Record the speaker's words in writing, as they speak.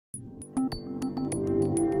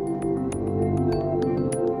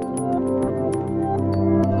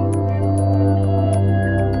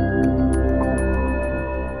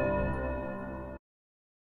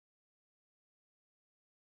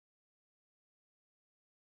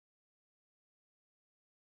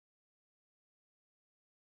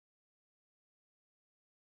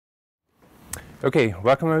Okay,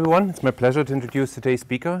 welcome everyone. It's my pleasure to introduce today's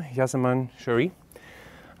speaker, Yasaman Sheri.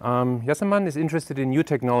 Yasaman is interested in new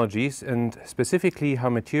technologies and specifically how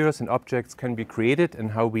materials and objects can be created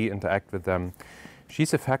and how we interact with them.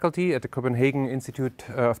 She's a faculty at the Copenhagen Institute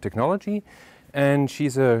of Technology, and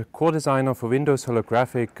she's a core designer for Windows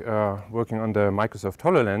holographic working on the Microsoft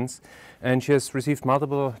Hololens, and she has received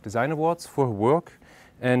multiple design awards for her work.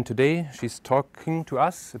 And today she's talking to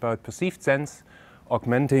us about perceived sense,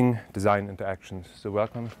 augmenting design interactions. So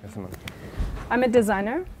welcome, Yasaman. I'm a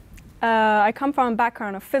designer. I come from a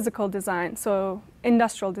background of physical design, so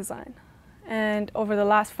industrial design. And over the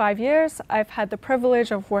last 5 years, I've had the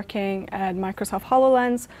privilege of working at Microsoft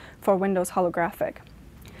Hololens for Windows holographic.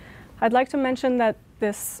 I'd like to mention that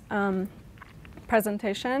this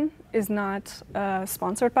presentation is not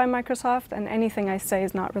sponsored by Microsoft, and anything I say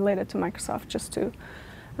is not related to Microsoft, just to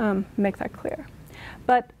make that clear.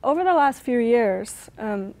 But over the last few years,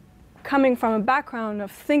 coming from a background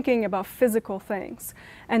of thinking about physical things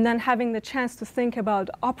and then having the chance to think about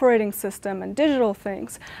operating system and digital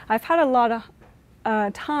things, I've had a lot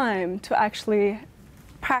of time to actually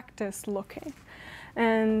practice looking.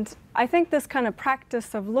 And I think this kind of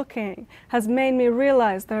practice of looking has made me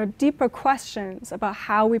realize there are deeper questions about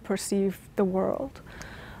how we perceive the world.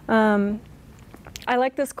 I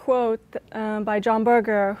like this quote by John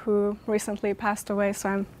Berger, who recently passed away, so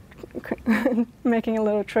I'm making a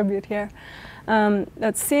little tribute here,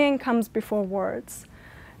 that seeing comes before words,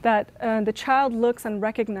 that the child looks and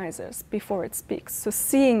recognizes before it speaks. So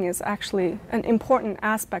seeing is actually an important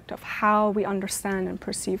aspect of how we understand and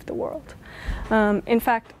perceive the world. In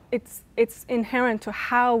fact, it's inherent to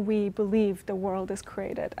how we believe the world is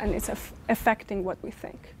created, and it's affecting what we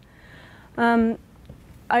think.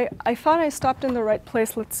 I thought I stopped in the right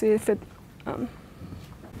place. Let's see if it...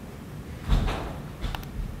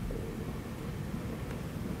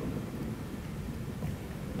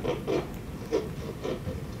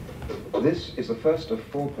 This is the first of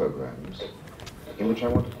 4 programs in which I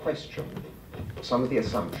want to question some of the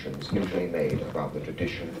assumptions usually made about the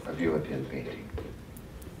tradition of European painting.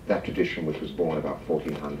 That tradition which was born about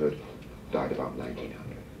 1400, died about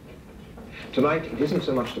 1900. Tonight, it isn't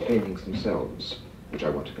so much the paintings themselves which I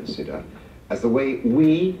want to consider, as the way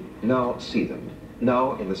we now see them,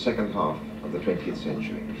 now in the second half of the 20th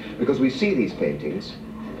century. Because we see these paintings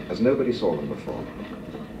as nobody saw them before.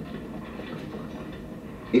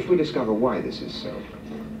 If we discover why this is so,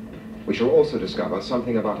 we shall also discover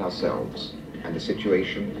something about ourselves and the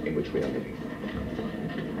situation in which we are living.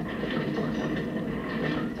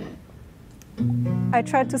 I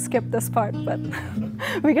tried to skip this part, but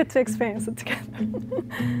we get to experience it together.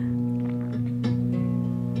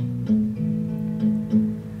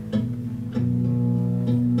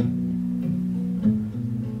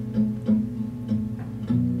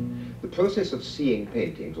 The process of seeing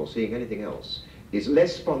paintings, or seeing anything else, is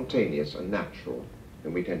less spontaneous and natural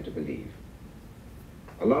than we tend to believe.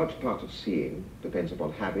 A large part of seeing depends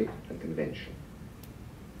upon habit and convention.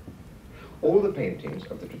 All the paintings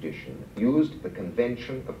of the tradition used the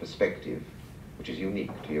convention of perspective, which is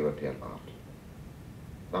unique to European art.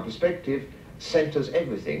 Now, perspective centers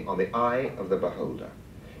everything on the eye of the beholder.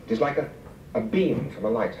 It is like a beam from a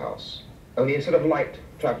lighthouse, only instead of light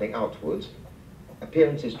traveling outwards,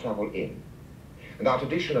 appearances travel in. And our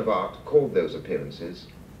tradition of art called those appearances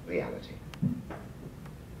reality.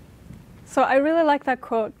 So I really like that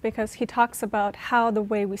quote because he talks about how the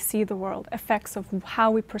way we see the world affects of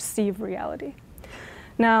how we perceive reality.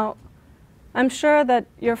 Now, I'm sure that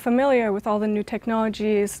you're familiar with all the new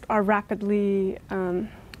technologies are rapidly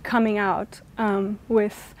coming out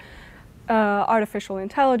with artificial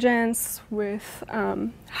intelligence, with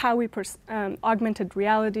how we augmented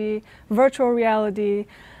reality, virtual reality,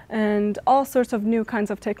 and all sorts of new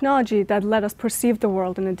kinds of technology that let us perceive the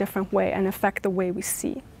world in a different way and affect the way we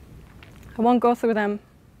see. I won't go through them,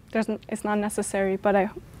 it's not necessary, but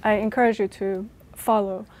I encourage you to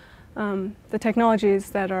follow the technologies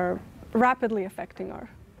that are rapidly affecting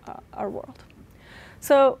our world.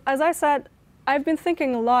 So, as I said, I've been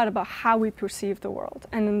thinking a lot about how we perceive the world,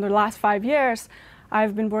 and in the last 5 years,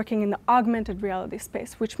 I've been working in the augmented reality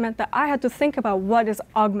space, which meant that I had to think about what is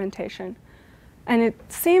augmentation. And it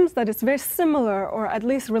seems that it's very similar, or at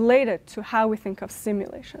least related, to how we think of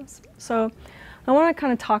simulations. So I want to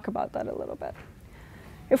kind of talk about that a little bit.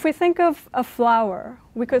 If we think of a flower,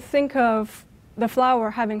 we could think of the flower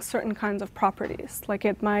having certain kinds of properties, like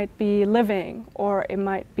it might be living, or it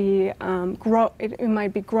might be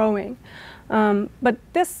growing. But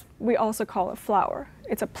this we also call a flower.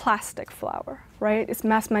 it's a plastic flower, right? It's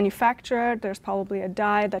mass manufactured. There's probably a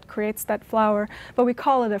dye that creates that flower, but we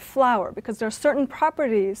call it a flower because there are certain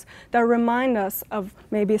properties that remind us of,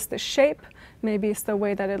 maybe it's the shape, maybe it's the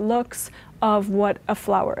way that it looks, of what a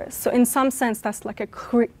flower is. So in some sense, that's like a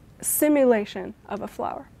simulation of a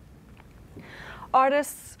flower.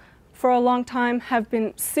 Artists for a long time have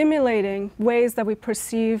been simulating ways that we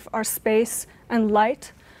perceive our space and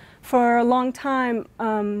light. For a long time,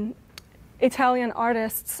 Italian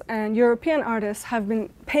artists and European artists have been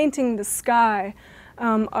painting the sky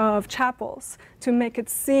of chapels to make it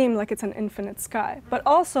seem like it's an infinite sky. But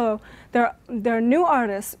also, there are new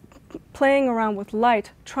artists playing around with light,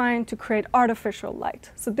 trying to create artificial light.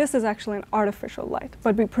 So this is actually an artificial light,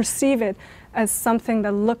 but we perceive it as something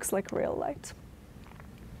that looks like real light.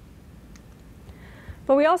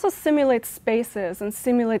 But we also simulate spaces and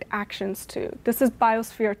simulate actions too. This is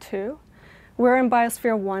Biosphere 2. We're in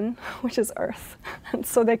Biosphere 1, which is Earth. And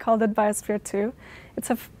so they called it Biosphere 2. It's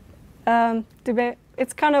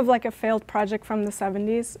kind of like a failed project from the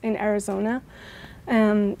 70s in Arizona,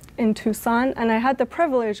 in Tucson. And I had the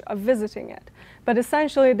privilege of visiting it. But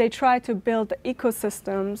essentially, they tried to build the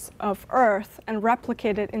ecosystems of Earth and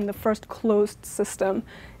replicate it in the first closed system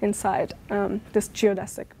inside this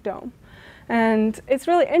geodesic dome. And it's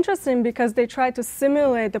really interesting because they try to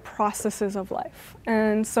simulate the processes of life.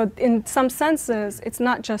 And so in some senses, it's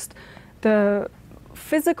not just the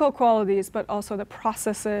physical qualities, but also the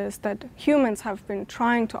processes that humans have been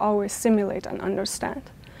trying to always simulate and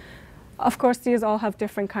understand. Of course, these all have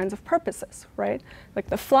different kinds of purposes, right? Like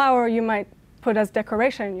the flower you might put as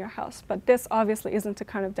decoration in your house, but this obviously isn't a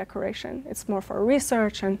kind of decoration. It's more for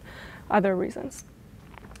research and other reasons.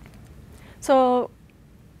 So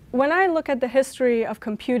when I look at the history of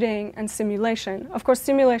computing and simulation, of course,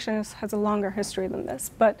 simulation has a longer history than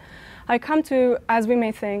this, but I come to, as we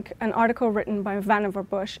may think, an article written by Vannevar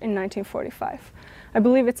Bush in 1945. I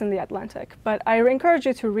believe it's in The Atlantic, but I encourage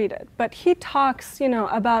you to read it. But he talks,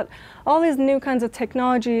 about all these new kinds of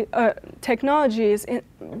technologies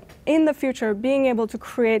in the future being able to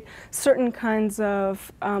create certain kinds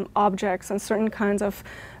of objects and certain kinds of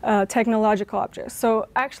technological objects. So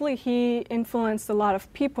actually, he influenced a lot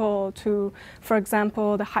of people to, for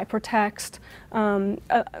example, the hypertext,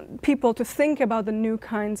 people to think about the new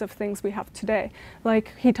kinds of things we have today.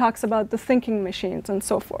 Like he talks about the thinking machines and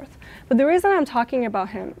so forth. But the reason I'm talking about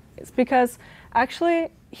him is because actually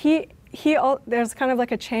there's kind of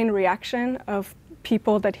like a chain reaction of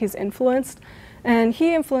people that he's influenced. And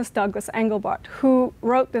he influenced Douglas Engelbart, who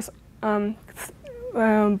wrote this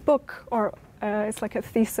book, or it's like a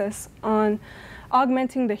thesis on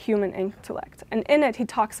augmenting the human intellect. And in it, he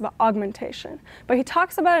talks about augmentation. But he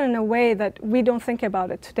talks about it in a way that we don't think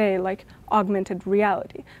about it today, like augmented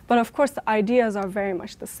reality. But of course, the ideas are very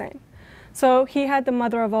much the same. So he had the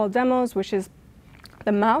mother of all demos, which is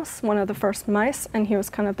the mouse, one of the first mice, and he was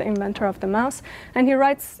kind of the inventor of the mouse. And he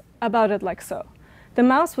writes about it like so. The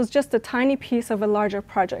mouse was just a tiny piece of a larger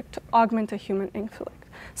project to augment a human intellect,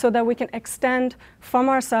 so that we can extend from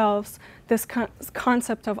ourselves this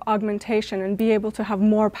concept of augmentation and be able to have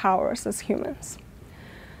more powers as humans.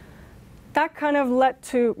 That kind of led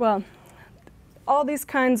to, well, all these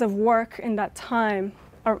kinds of work in that time,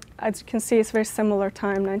 or as you can see, it's a very similar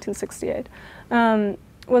time, 1968,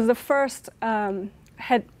 was the first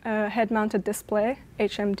head-mounted display,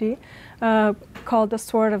 HMD, called The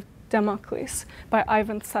Sword of Damocles by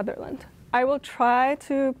Ivan Sutherland. I will try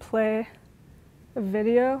to play a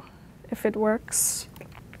video, if it works,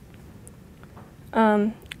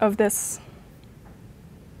 of this.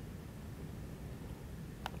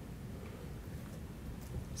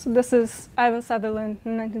 So this is Ivan Sutherland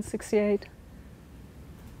in 1968.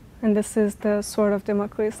 And this is the Sword of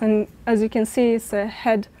Damocles. And as you can see, it's a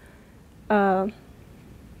head,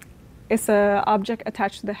 it's an object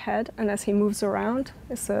attached to the head. And as he moves around,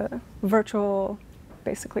 it's a virtual,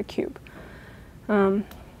 basically, cube.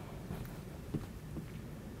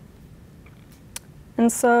 And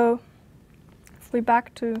so, if we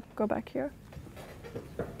go back here.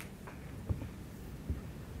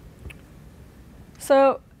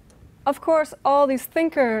 So, of course, all these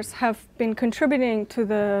thinkers have been contributing to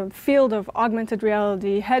the field of augmented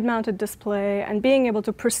reality, head-mounted display, and being able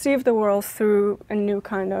to perceive the world through a new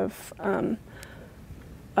kind of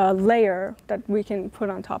layer that we can put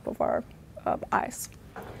on top of our eyes.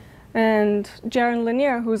 And Jaron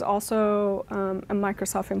Lanier, who's also a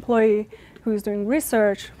Microsoft employee, who's doing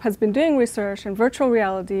research, has been doing research in virtual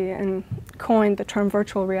reality and coined the term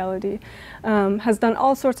virtual reality, has done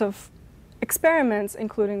all sorts of experiments,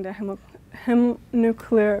 including the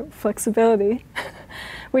nuclear flexibility,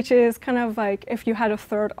 which is kind of like if you had a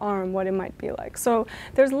third arm, what it might be like. So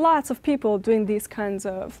there's lots of people doing these kinds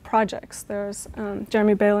of projects. There's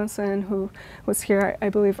Jeremy Bailenson, who was here, I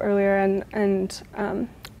believe, earlier, and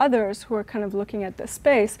others who are kind of looking at this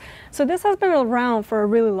space. So this has been around for a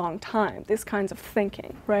really long time, these kinds of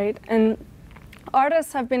thinking, right? And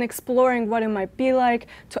artists have been exploring what it might be like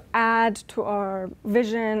to add to our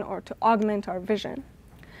vision or to augment our vision.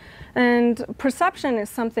 And perception is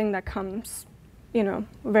something that comes, you know,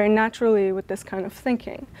 very naturally with this kind of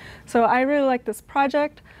thinking. So I really like this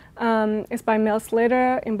project. It's by Mel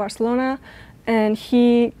Slater in Barcelona, and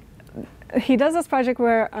he does this project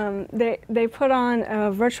where they put on a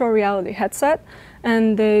virtual reality headset,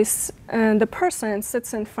 and the person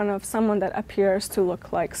sits in front of someone that appears to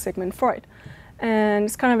look like Sigmund Freud. And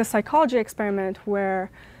it's kind of a psychology experiment where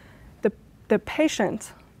the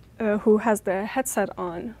patient who has the headset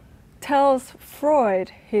on tells Freud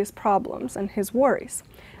his problems and his worries.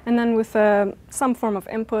 And then with some form of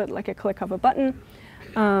input, like a click of a button,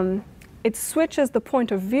 it switches the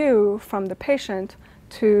point of view from the patient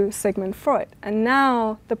to Sigmund Freud. And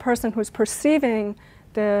now the person who's perceiving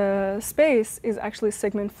the space is actually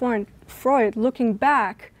Sigmund Freud looking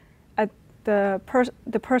back at the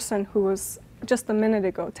person who was just a minute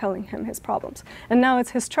ago telling him his problems. And now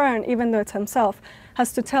it's his turn, even though it's himself,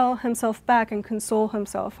 has to tell himself back and console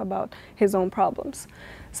himself about his own problems.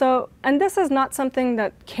 So, and this is not something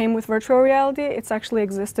that came with virtual reality. It's actually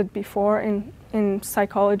existed before in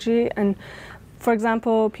psychology. And for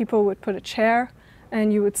example, people would put a chair,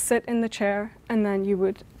 and you would sit in the chair, and then you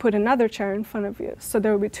would put another chair in front of you. So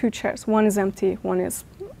there would be two chairs. One is empty, one is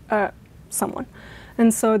someone.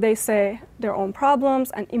 And so they say their own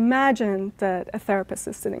problems and imagine that a therapist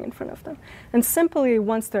is sitting in front of them. And simply,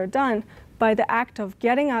 once they're done, by the act of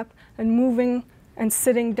getting up and moving and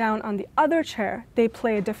sitting down on the other chair, they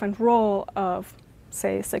play a different role of,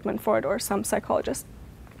 say, Sigmund Freud or some psychologist.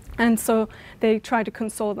 And so they try to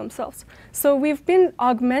console themselves. So we've been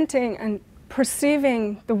augmenting and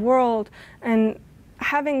perceiving the world and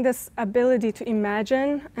having this ability to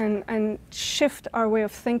imagine and shift our way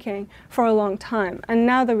of thinking for a long time. And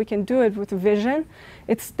now that we can do it with vision,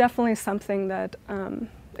 it's definitely something that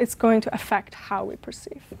it's going to affect how we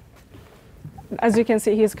perceive. As you can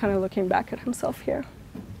see, he's kind of looking back at himself here.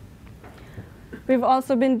 We've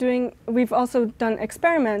also done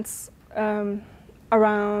experiments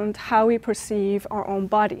around how we perceive our own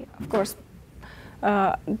body. Of course,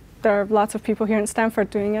 there are lots of people here in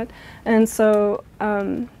Stanford doing it. And so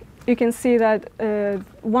you can see that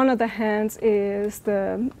one of the hands is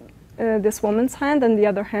this woman's hand, and the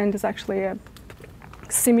other hand is actually a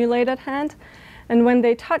simulated hand. And when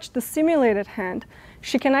they touch the simulated hand,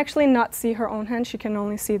 she can actually not see her own hand. She can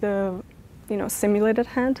only see the simulated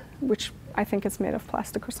hand, which I think is made of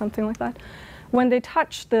plastic or something like that. When they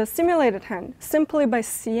touch the simulated hand, simply by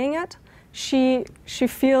seeing it, she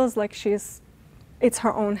feels like it's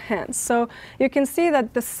her own hands. So you can see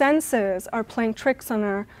that the senses are playing tricks on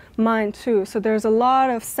her mind too. So there's a lot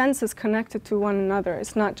of senses connected to one another.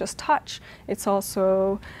 It's not just touch, it's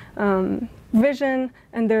also vision,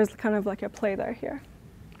 and there's kind of like a play there here.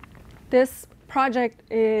 This project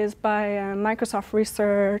is by a Microsoft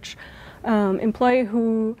Research employee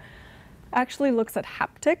who actually looks at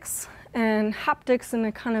haptics, and haptics in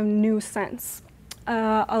a kind of new sense.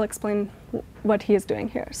 I'll explain what he is doing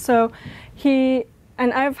here. So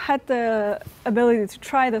and I've had the ability to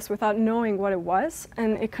try this without knowing what it was,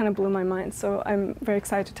 and it kind of blew my mind. So I'm very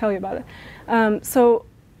excited to tell you about it. So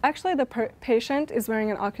actually the patient is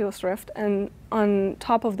wearing an Oculus Rift, and on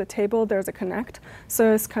top of the table there's a Kinect.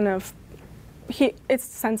 So it's kind of, it's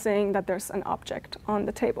sensing that there's an object on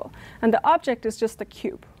the table. And the object is just a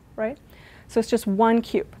cube, right? So it's just one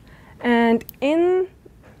cube. And in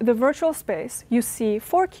the virtual space, you see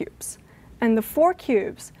 4 cubes. And the 4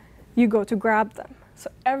 cubes, you go to grab them. So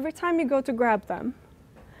every time you go to grab them,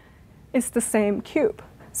 it's the same cube.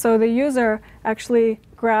 So the user actually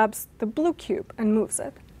grabs the blue cube and moves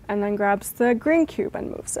it, and then grabs the green cube and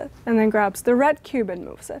moves it, and then grabs the red cube and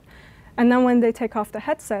moves it. And then when they take off the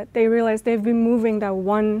headset, they realize they've been moving that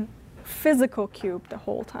one physical cube the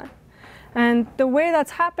whole time. And the way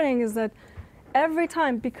that's happening is that every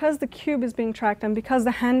time, because the cube is being tracked and because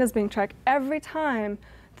the hand is being tracked, every time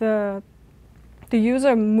the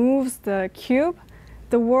user moves the cube,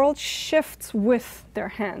 the world shifts with their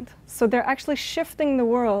hand. So they're actually shifting the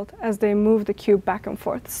world as they move the cube back and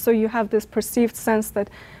forth. So you have this perceived sense that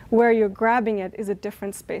where you're grabbing it is a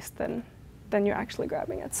different space than you're actually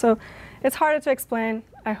grabbing it. So it's harder to explain.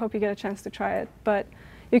 I hope you get a chance to try it. But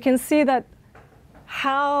you can see that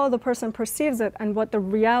how the person perceives it and what the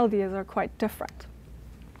reality is are quite different.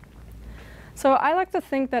 So I like to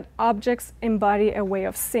think that objects embody a way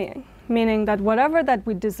of seeing, meaning that whatever that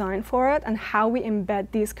we design for it and how we embed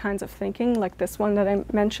these kinds of thinking, like this one that I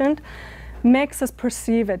mentioned, makes us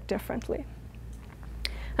perceive it differently.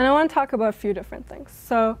 And I want to talk about a few different things.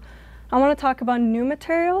 So I want to talk about new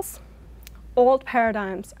materials, old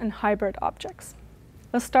paradigms, and hybrid objects.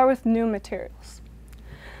 Let's start with new materials.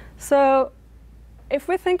 So if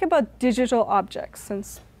we think about digital objects,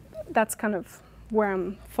 since that's kind of where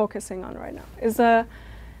I'm focusing on right now, is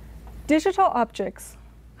digital objects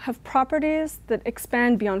have properties that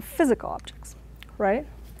expand beyond physical objects, right?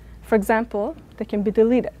 For example, they can be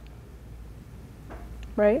deleted,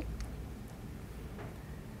 right?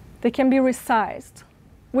 They can be resized,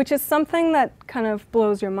 which is something that kind of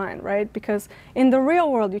blows your mind, right? Because in the real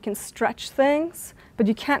world, you can stretch things, but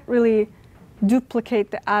you can't really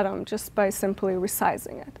duplicate the atom just by simply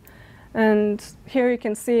resizing it. And here you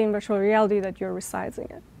can see in virtual reality that you're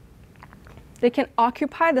resizing it. They can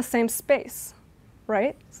occupy the same space,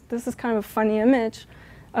 right? So this is kind of a funny image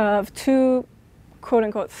of two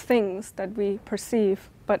quote-unquote things that we perceive,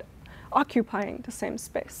 but occupying the same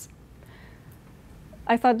space.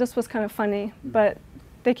 I thought this was kind of funny, but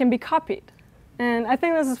they can be copied. And I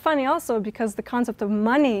think this is funny also because the concept of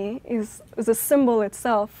money is a symbol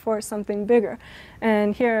itself for something bigger.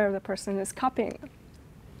 And here the person is copying them.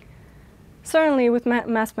 Certainly with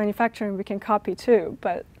mass manufacturing we can copy too,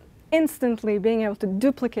 but instantly being able to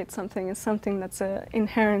duplicate something is something that's an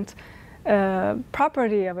inherent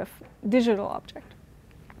property of a digital object.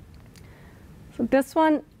 So this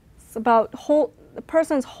one is about the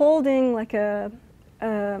person's holding like a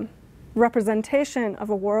representation of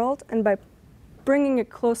a world, and by bringing it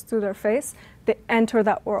close to their face, they enter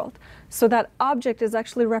that world. So that object is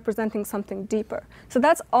actually representing something deeper. So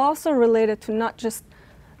that's also related to not just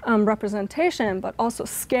representation, but also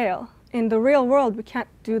scale. In the real world, we can't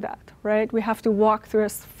do that, right? We have to walk through a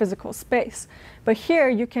physical space. But here,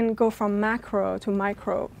 you can go from macro to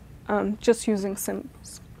micro just using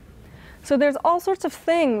symbols. So there's all sorts of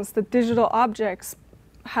things that digital objects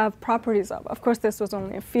have properties of. Of course, this was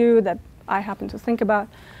only a few that I happen to think about.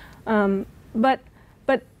 But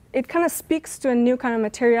it kind of speaks to a new kind of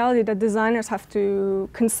materiality that designers have to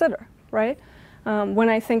consider, right? When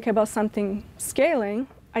I think about something scaling,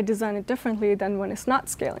 I design it differently than when it's not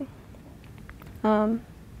scaling.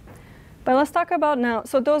 But let's talk about now,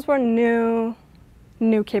 so those were new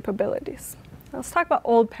capabilities. Let's talk about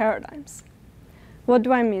old paradigms. What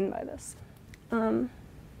do I mean by this?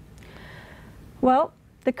 Well,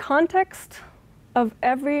 the context of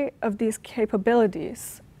every of these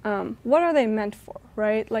capabilities, what are they meant for,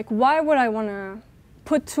 right? Like, why would I want to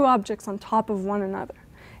put two objects on top of one another?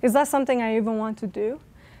 Is that something I even want to do?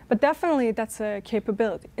 But definitely that's a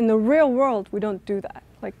capability. In the real world, we don't do that.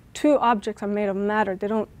 Like, two objects are made of matter. They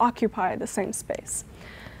don't occupy the same space.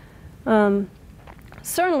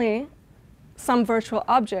 Certainly, some virtual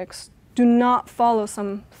objects do not follow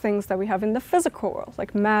some things that we have in the physical world,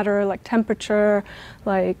 like matter, like temperature,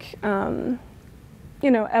 like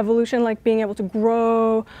evolution, like being able to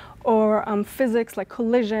grow, or physics, like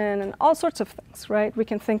collision, and all sorts of things, right? We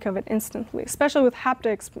can think of it instantly, especially with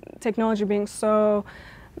haptics technology being so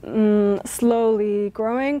slowly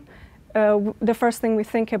growing. The first thing we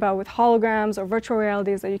think about with holograms or virtual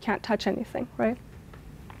reality is that you can't touch anything, right?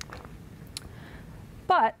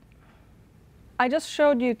 But I just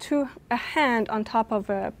showed you a hand on top of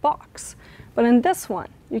a box. But in this one,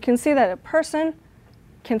 you can see that a person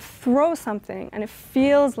can throw something and it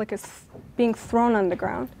feels like it's being thrown on the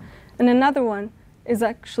ground. And another one is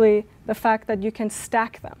actually the fact that you can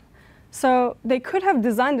stack them. So they could have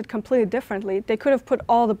designed it completely differently. They could have put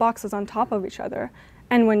all the boxes on top of each other.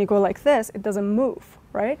 And when you go like this, it doesn't move,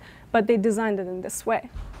 right? But they designed it in this way.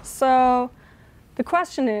 So the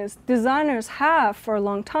question is, designers have, for a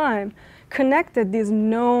long time, connected these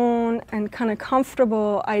known and kind of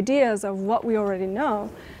comfortable ideas of what we already know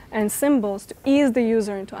and symbols to ease the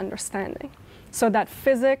user into understanding. So that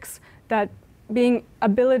physics, that being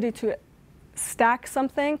ability to stack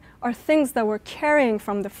something are things that we're carrying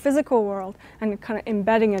from the physical world and kind of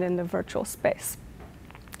embedding it in the virtual space.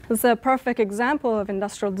 This is a perfect example of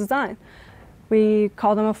industrial design. We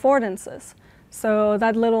call them affordances. So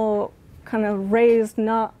that little kind of raised,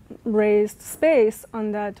 not raised space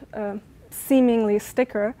on that seemingly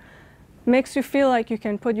sticker makes you feel like you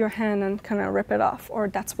can put your hand and kind of rip it off, or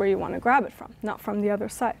that's where you want to grab it from, not from the other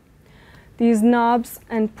side. These knobs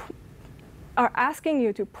are asking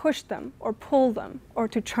you to push them or pull them or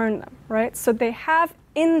to turn them, right? So they have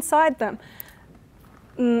inside them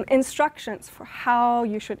instructions for how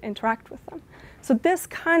you should interact with them. So this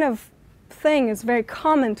kind of thing is very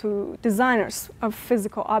common to designers of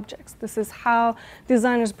physical objects. This is how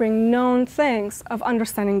designers bring known things of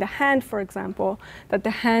understanding the hand, for example, that the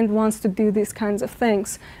hand wants to do these kinds of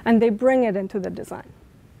things, and they bring it into the design.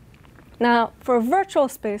 Now, for a virtual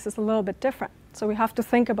space, it's a little bit different, so we have to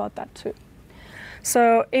think about that too.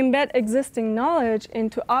 So embed existing knowledge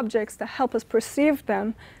into objects that help us perceive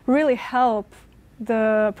them, really help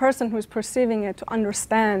the person who's perceiving it to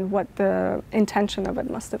understand what the intention of it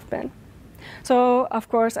must have been. So, of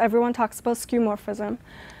course, everyone talks about skeuomorphism.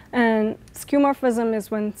 And skeuomorphism is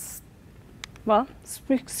when, well,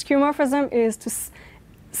 skeuomorphism is to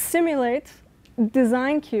simulate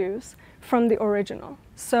design cues from the original.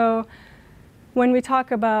 So when we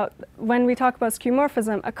talk about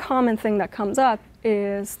skeuomorphism, a common thing that comes up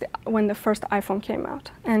is when the first iPhone came out.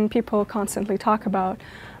 And people constantly talk about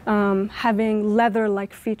having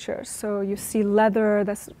leather-like features. So you see leather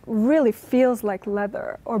that really feels like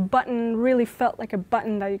leather, or button really felt like a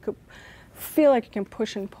button that you could feel like you can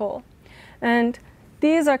push and pull. And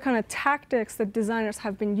these are kind of tactics that designers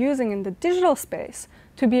have been using in the digital space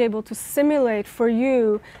to be able to simulate for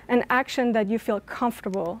you an action that you feel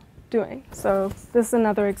comfortable doing. So this is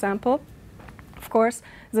another example. Of course,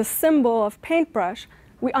 the symbol of paintbrush,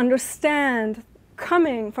 we understand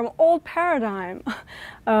coming from old paradigm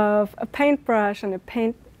of a paintbrush and a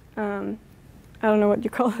paint, I don't know what you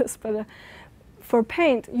call this, but for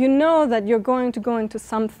paint, you know that you're going to go into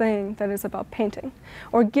something that is about painting,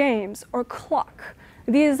 or games, or clock.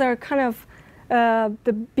 These are kind of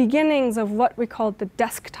the beginnings of what we call the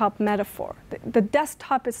desktop metaphor. The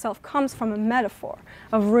desktop itself comes from a metaphor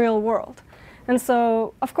of real world. And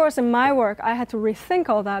so, of course, in my work, I had to rethink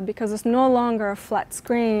all that because it's no longer a flat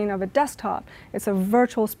screen of a desktop. It's a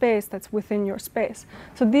virtual space that's within your space.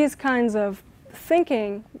 So these kinds of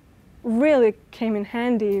thinking really came in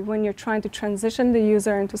handy when you're trying to transition the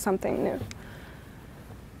user into something new.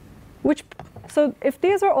 So if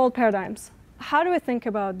these are old paradigms, how do we think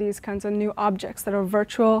about these kinds of new objects that are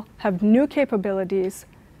virtual, have new capabilities?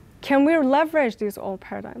 Can we leverage these old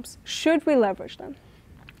paradigms? Should we leverage them?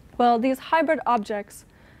 Well, these hybrid objects,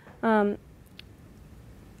 in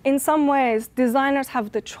some ways, designers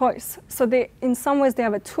have the choice. So in some ways, they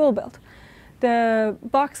have a tool built. The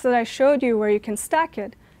box that I showed you where you can stack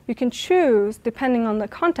it, you can choose, depending on the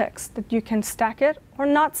context, that you can stack it or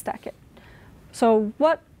not stack it. So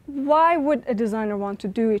why would a designer want to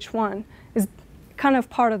do each one is kind of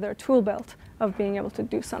part of their tool belt of being able to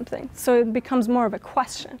do something. So it becomes more of a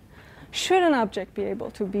question. Should an object be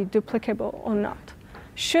able to be duplicable or not?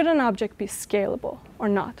 Should an object be scalable or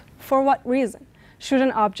not? For what reason? Should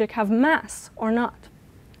an object have mass or not?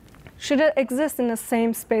 Should it exist in the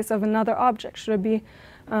same space of another object? Should it be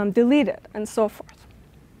deleted, and so forth?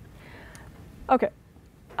 OK,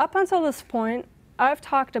 up until this point, I've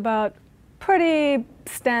talked about pretty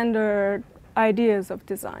standard ideas of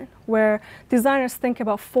design, where designers think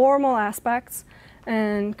about formal aspects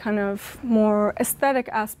and kind of more aesthetic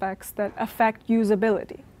aspects that affect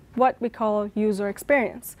usability, what we call user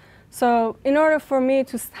experience. So in order for me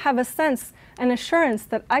to have a sense and assurance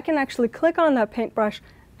that I can actually click on that paintbrush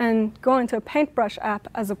and go into a paintbrush app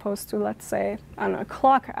as opposed to, let's say, I don't know, a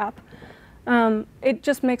clock app, it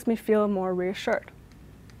just makes me feel more reassured.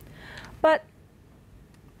 But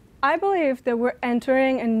I believe that we're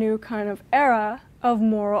entering a new kind of era of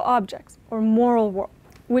moral objects, or moral world,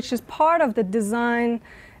 which is part of the design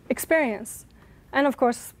experience, and of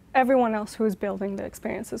course, everyone else who is building the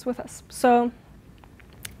experiences with us. So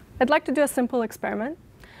I'd like to do a simple experiment.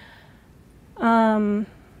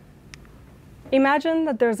 Imagine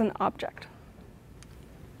that there's an object.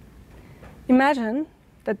 Imagine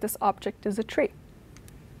that this object is a tree.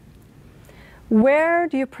 Where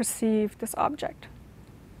do you perceive this object?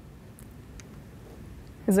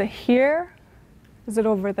 Is it here? Is it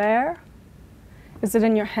over there? Is it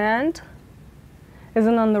in your hand? Is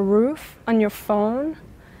it on the roof, on your phone?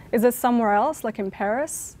 Is it somewhere else, like in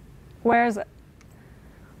Paris? Where is it?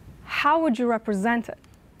 How would you represent it,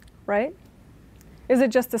 right? Is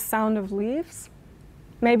it just the sound of leaves?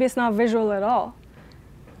 Maybe it's not visual at all.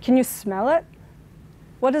 Can you smell it?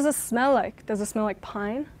 What does it smell like? Does it smell like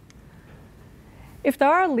pine? If there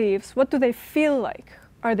are leaves, what do they feel like?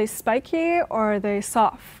 Are they spiky or are they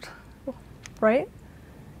soft, right?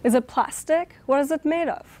 Is it plastic? What is it made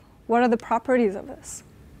of? What are the properties of this?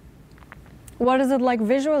 What is it like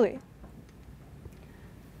visually?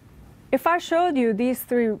 If I showed you these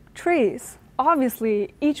three trees,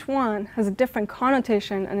 obviously each one has a different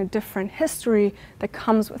connotation and a different history that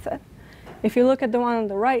comes with it. If you look at the one on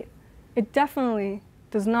the right, it definitely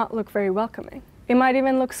does not look very welcoming. It might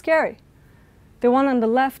even look scary. The one on the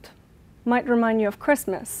left might remind you of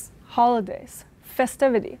Christmas, holidays,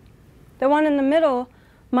 festivity. The one in the middle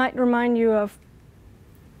might remind you of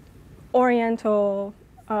Oriental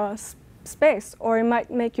space, or it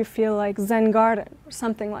might make you feel like Zen garden or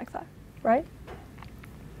something like that, right?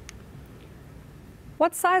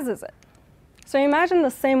 What size is it? So imagine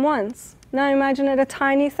the same ones. Now imagine it a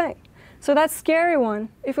tiny thing. So that scary one,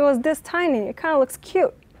 if it was this tiny, it kind of looks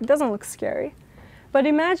cute. It doesn't look scary. But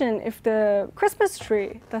imagine if the Christmas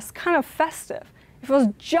tree, that's kind of festive, if it was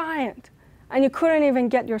giant and you couldn't even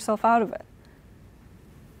get yourself out of it,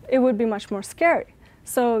 it would be much more scary.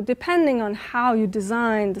 So depending on how you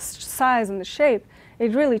design the size and the shape,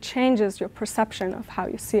 it really changes your perception of how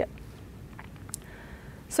you see it.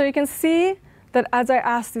 So you can see that as I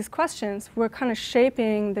ask these questions, we're kind of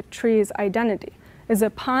shaping the tree's identity. Is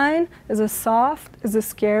it pine? Is it soft? Is it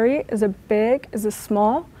scary? Is it big? Is it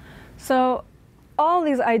small? So all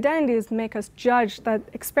these identities make us judge that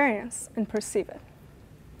experience and perceive it.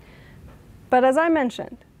 But as I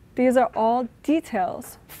mentioned, these are all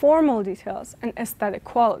details, formal details, and aesthetic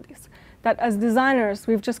qualities that as designers,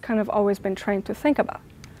 we've just kind of always been trained to think about.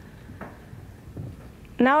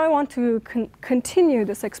 Now I want to continue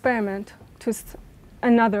this experiment to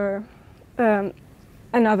another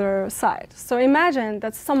side. So imagine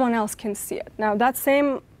that someone else can see it. Now that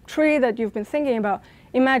same tree that you've been thinking about,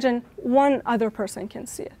 imagine one other person can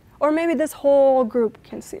see it. Or maybe this whole group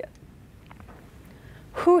can see it.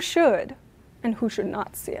 Who should and who should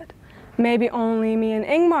not see it? Maybe only me and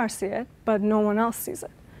Ingmar see it, but no one else sees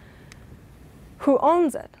it. Who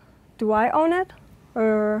owns it? Do I own it?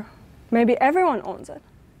 Or maybe everyone owns it?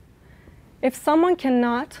 If someone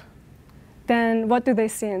cannot, then what do they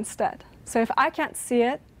see instead? So if I can't see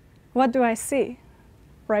it, what do I see,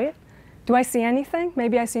 right? Do I see anything?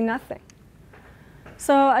 Maybe I see nothing.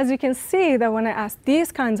 So as you can see that when I ask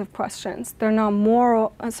these kinds of questions, they're not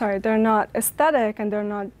they're not aesthetic and they're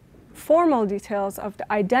not formal details of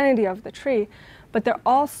the identity of the tree, but they're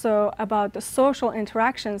also about the social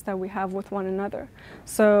interactions that we have with one another.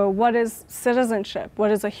 So what is citizenship? What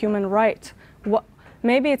is a human right?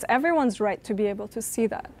 Maybe it's everyone's right to be able to see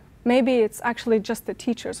that. Maybe it's actually just the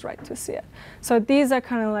teacher's right to see it. So these are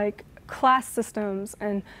kind of like class systems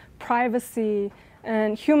and privacy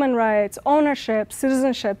and human rights, ownership,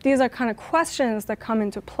 citizenship. These are kind of questions that come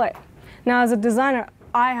into play. Now, as a designer,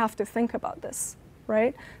 I have to think about this,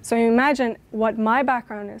 right? So you imagine what my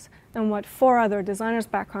background is and what 4 other designers'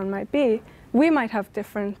 background might be. We might have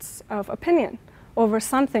difference of opinion over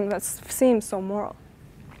something that seems so moral.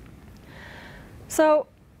 So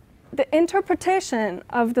the interpretation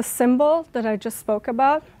of the symbol that I just spoke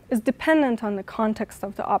about is dependent on the context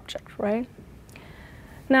of the object, right?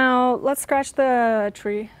 Now, let's scratch the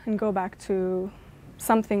tree and go back to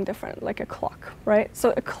something different, like a clock, right?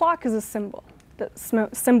 So a clock is a symbol, the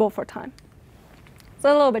symbol for time. It's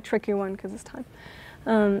a little bit tricky one because it's time.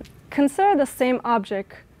 Consider the same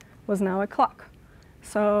object was now a clock.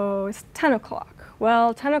 So it's 10 o'clock.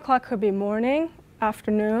 Well, 10 o'clock could be morning,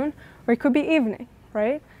 afternoon, or it could be evening,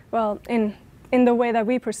 right? Well, in the way that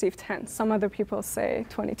we perceive 10. Some other people say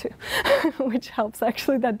 22, which helps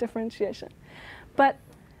actually that differentiation. But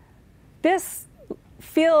this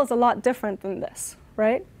feels a lot different than this,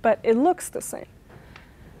 right? But it looks the same.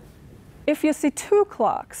 If you see 2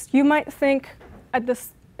 clocks, you might think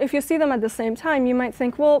if you see them at the same time, you might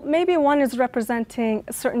think, well, maybe one is representing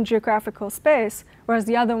a certain geographical space, whereas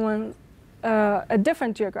the other one a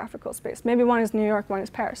different geographical space. Maybe one is New York, one is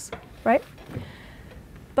Paris, right?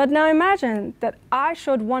 But now imagine that I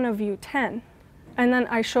showed one of you 10, and then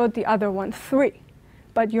I showed the other one 3.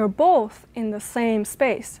 But you're both in the same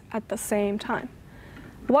space at the same time.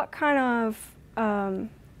 What kind of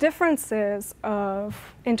differences of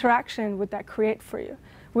interaction would that create for you?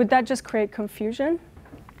 Would that just create confusion?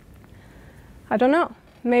 I don't know.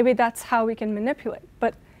 Maybe that's how we can manipulate.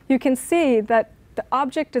 But you can see that the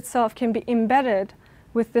object itself can be embedded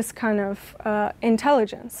with this kind of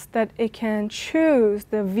intelligence, that it can choose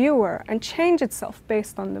the viewer and change itself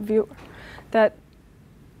based on the viewer. That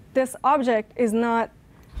this object is not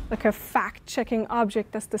like a fact-checking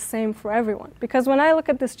object that's the same for everyone. Because when I look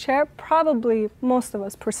at this chair, probably most of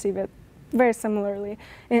us perceive it very similarly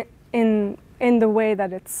in the way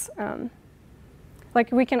that it's,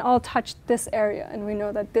 like we can all touch this area and we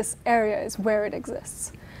know that this area is where it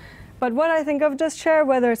exists. But what I think of this chair,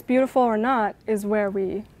 whether it's beautiful or not, is where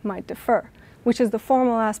we might differ, which is the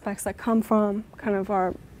formal aspects that come from kind of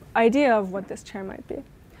our idea of what this chair might be.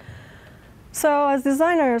 So as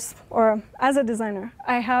designers, or as a designer,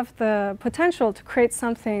 I have the potential to create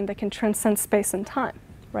something that can transcend space and time,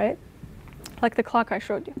 right? Like the clock I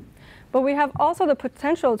showed you. but we have also the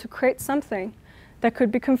potential to create something that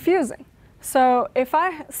could be confusing. So if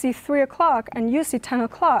I see 3 o'clock and you see 10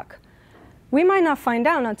 o'clock, we might not find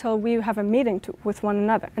out until we have a meeting with one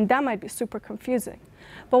another, and that might be super confusing.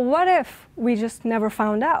 But what if we just never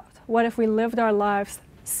found out? What if we lived our lives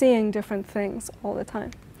seeing different things all the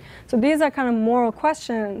time? So these are kind of moral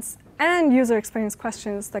questions and user experience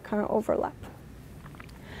questions that kind of overlap.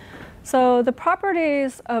 So the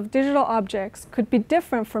properties of digital objects could be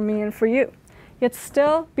different for me and for you, yet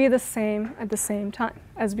still be the same at the same time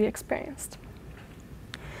as we experienced.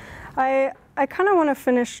 I kind of want to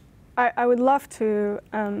finish, I would love to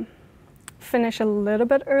finish a little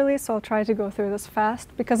bit early, so I'll try to go through this fast,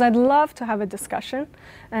 because I'd love to have a discussion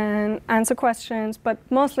and answer questions, but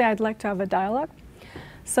mostly I'd like to have a dialogue.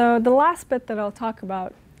 So the last bit that I'll talk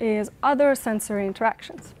about is other sensory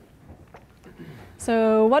interactions.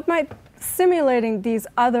 So what might simulating these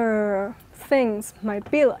other things might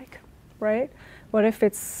be like, right? What if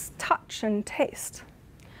it's touch and taste?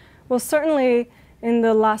 Well, certainly in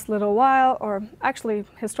the last little while, or actually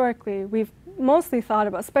historically, we've mostly thought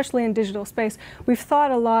about, especially in digital space, we've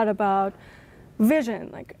thought a lot about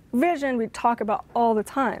vision. Like vision we talk about all the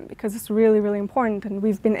time because it's really, really important, and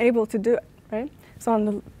we've been able to do it, right? So on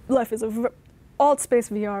the left is a alt space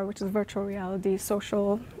VR, which is virtual reality,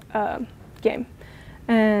 social game.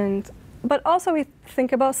 But also we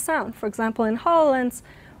think about sound. For example, in Hololens,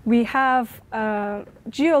 we have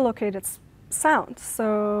geolocated sound.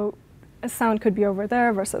 So a sound could be over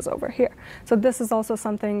there versus over here. So this is also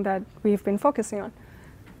something that we've been focusing on.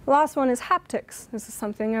 The last one is haptics. This is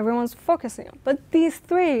something everyone's focusing on. But these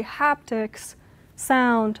three, haptics,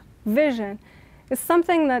 sound, vision, is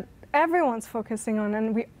something that everyone's focusing on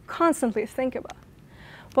and we constantly think about.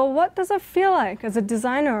 But what does it feel like as a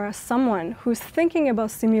designer or as someone who's thinking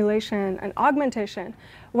about simulation and augmentation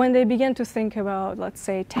when they begin to think about, let's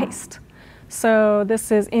say, taste? So this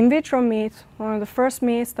is in vitro meat, one of the first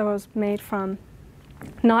meats that was made from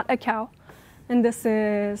not a cow. And this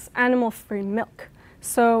is animal-free milk.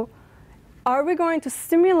 So are we going to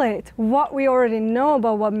simulate what we already know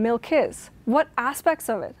about what milk is? What aspects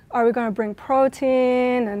of it? Are we going to bring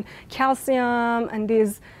protein and calcium and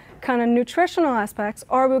these kind of nutritional aspects,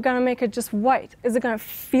 or are we going to make it just white? Is it going to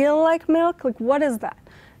feel like milk? Like, what is that?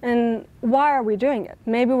 And why are we doing it?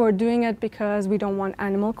 Maybe we're doing it because we don't want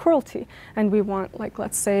animal cruelty, and we want, like,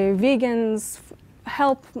 let's say, vegans,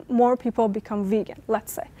 help more people become vegan,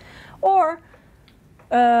 let's say. Or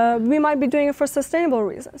we might be doing it for sustainable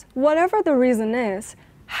reasons. Whatever the reason is,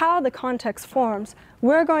 how the context forms,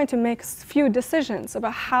 we're going to make a few decisions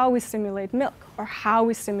about how we simulate milk or how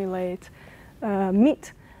we simulate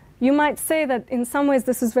meat. You might say that in some ways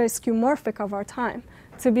this is very skeuomorphic of our time,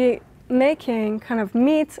 to be making kind of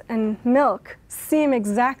meat and milk seem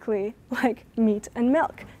exactly like meat and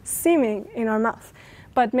milk, seeming in our mouth.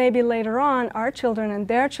 But maybe later on, our children and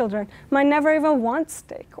their children might never even want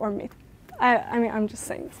steak or meat. I mean, I'm just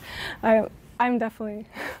saying this. I'm definitely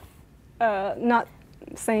not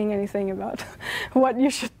saying anything about what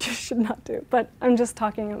you should not do, but I'm just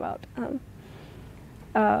talking about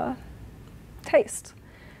taste.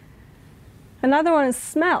 Another one is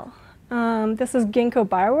smell. This is Ginkgo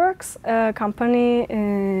Bioworks, a company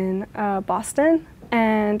in Boston.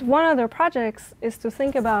 And one of their projects is to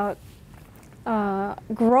think about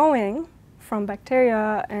growing from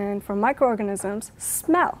bacteria and from microorganisms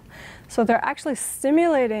smell. So they're actually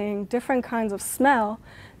simulating different kinds of smell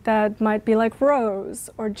that might be like rose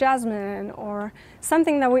or jasmine or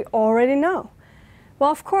something that we already know.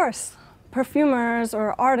 Well, of course, perfumers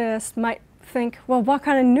or artists might think, well, what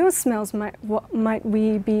kind of new smells might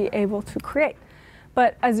we be able to create?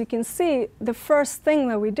 But as you can see, the first thing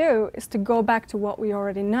that we do is to go back to what we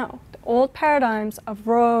already know, the old paradigms of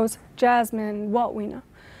rose, jasmine, what we know.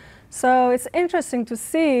 So it's interesting to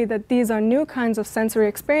see that these are new kinds of sensory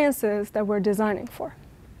experiences that we're designing for.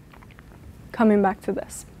 Coming back to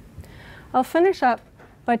this. I'll finish up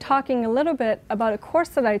by talking a little bit about a course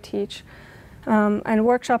that I teach and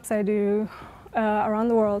workshops I do around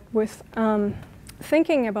the world with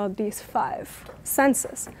thinking about these 5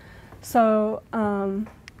 senses. So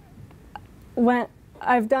when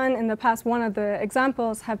I've done in the past, one of the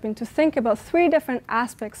examples have been to think about 3 different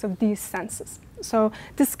aspects of these senses. So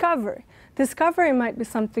discovery. Discovery might be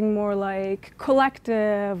something more like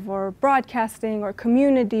collective or broadcasting or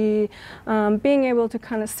community, being able to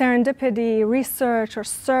kind of serendipity, research or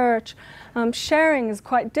search. Sharing is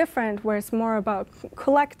quite different, where it's more about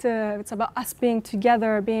collective, it's about us being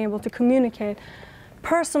together, being able to communicate.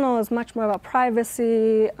 Personal is much more about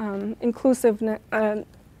privacy,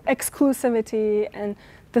 exclusivity, and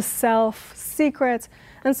the self, secrets.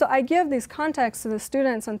 And so I give these contexts to the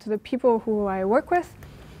students and to the people who I work with.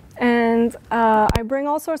 And I bring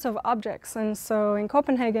all sorts of objects. And so in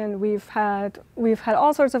Copenhagen, we've had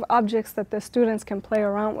all sorts of objects that the students can play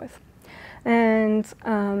around with. And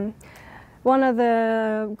one of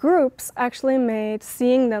the groups actually made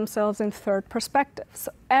seeing themselves in third perspective.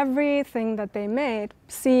 So everything that they made,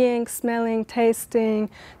 seeing, smelling, tasting,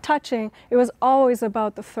 touching, it was always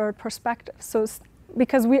about the third perspective. So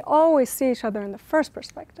because we always see each other in the first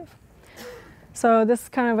perspective. So this is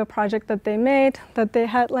kind of a project that they made, that they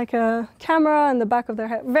had like a camera in the back of their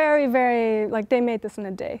head. Very, very, like they made this in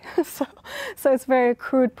a day. so it's very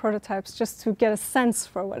crude prototypes just to get a sense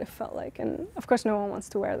for what it felt like. And of course no one wants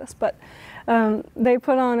to wear this, but they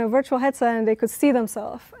put on a virtual headset and they could see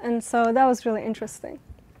themselves. And so that was really interesting.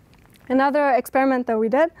 Another experiment that we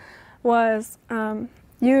did was,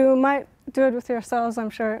 you might do it with yourselves, I'm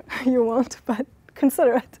sure you won't, but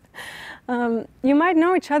consider it. You might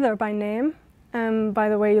know each other by name and by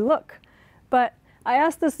the way you look. But I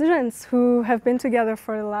asked the students who have been together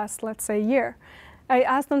for the last, let's say, year, I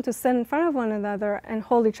asked them to sit in front of one another and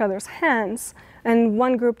hold each other's hands, and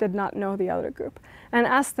one group did not know the other group, and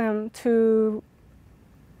asked them to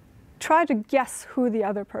try to guess who the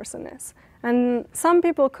other person is. And some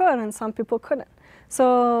people could and some people couldn't.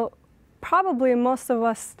 So probably most of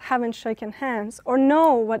us haven't shaken hands or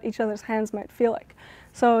know what each other's hands might feel like.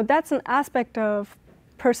 So that's an aspect of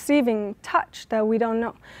perceiving touch that we don't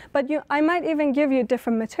know. But I might even give you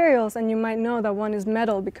different materials and you might know that one is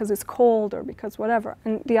metal because it's cold or because whatever,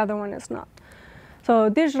 and the other one is not. So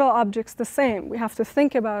digital objects the same. We have to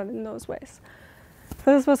think about it in those ways.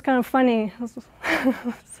 So this was kind of funny. I was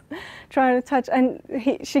trying to touch, and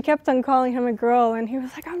she kept on calling him a girl, and he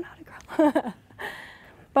was like, I'm not a girl.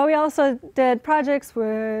 But we also did projects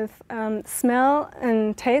with smell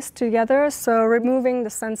and taste together, so removing the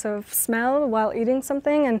sense of smell while eating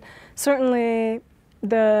something. And certainly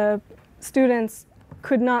the students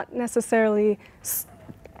could not necessarily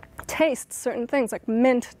taste certain things, like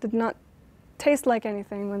mint did not taste like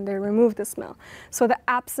anything when they removed the smell. So the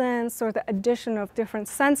absence or the addition of different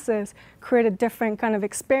senses created different kind of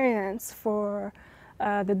experience for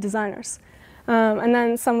the designers. And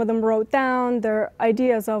then some of them wrote down their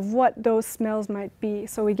ideas of what those smells might be.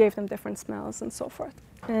 So we gave them different smells and so forth.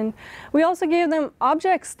 And we also gave them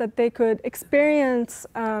objects that they could experience.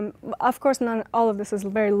 Of course, not all of this is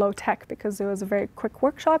very low tech because it was a very quick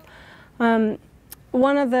workshop.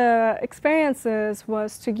 One of the experiences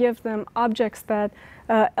was to give them objects that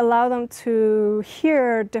allow them to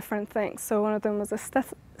hear different things. So one of them was a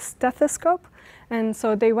stethoscope. And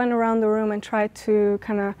so they went around the room and tried to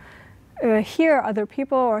kind of hear other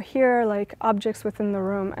people or hear like objects within the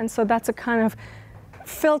room. And so that's a kind of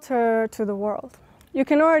filter to the world. You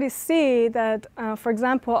can already see that, for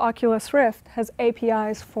example, Oculus Rift has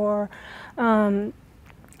APIs for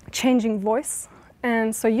changing voice.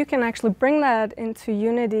 And so you can actually bring that into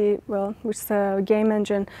Unity, well, which is a game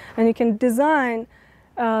engine, and you can design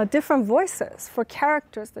different voices for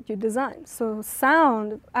characters that you design. So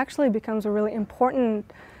sound actually becomes a really important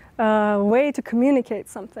way to communicate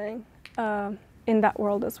something in that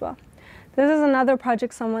world as well. This is another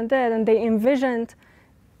project someone did, and they envisioned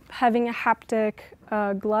having a haptic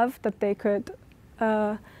glove that they could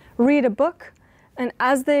read a book, and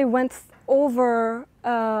as they went over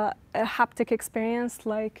a haptic experience,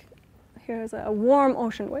 like here's a warm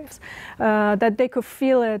ocean waves, that they could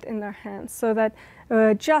feel it in their hands, so that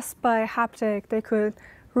just by haptic they could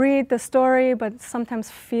read the story but sometimes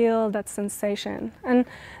feel that sensation. And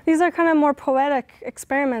these are kind of more poetic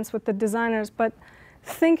experiments with the designers, but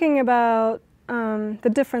thinking about the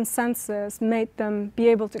different senses made them be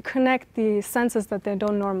able to connect the senses that they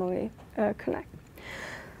don't normally connect.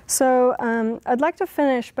 So I'd like to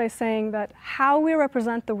finish by saying that how we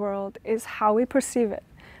represent the world is how we perceive it,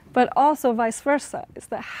 but also vice versa, is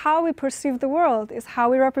that how we perceive the world is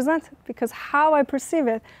how we represent it, because how I perceive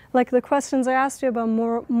it, like the questions I asked you about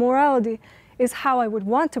morality, is how I would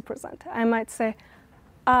want to present it. I might say,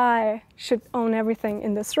 I should own everything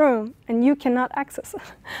in this room, and you cannot access it.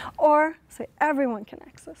 Or say, everyone can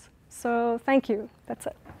access. So thank you, that's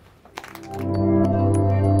it.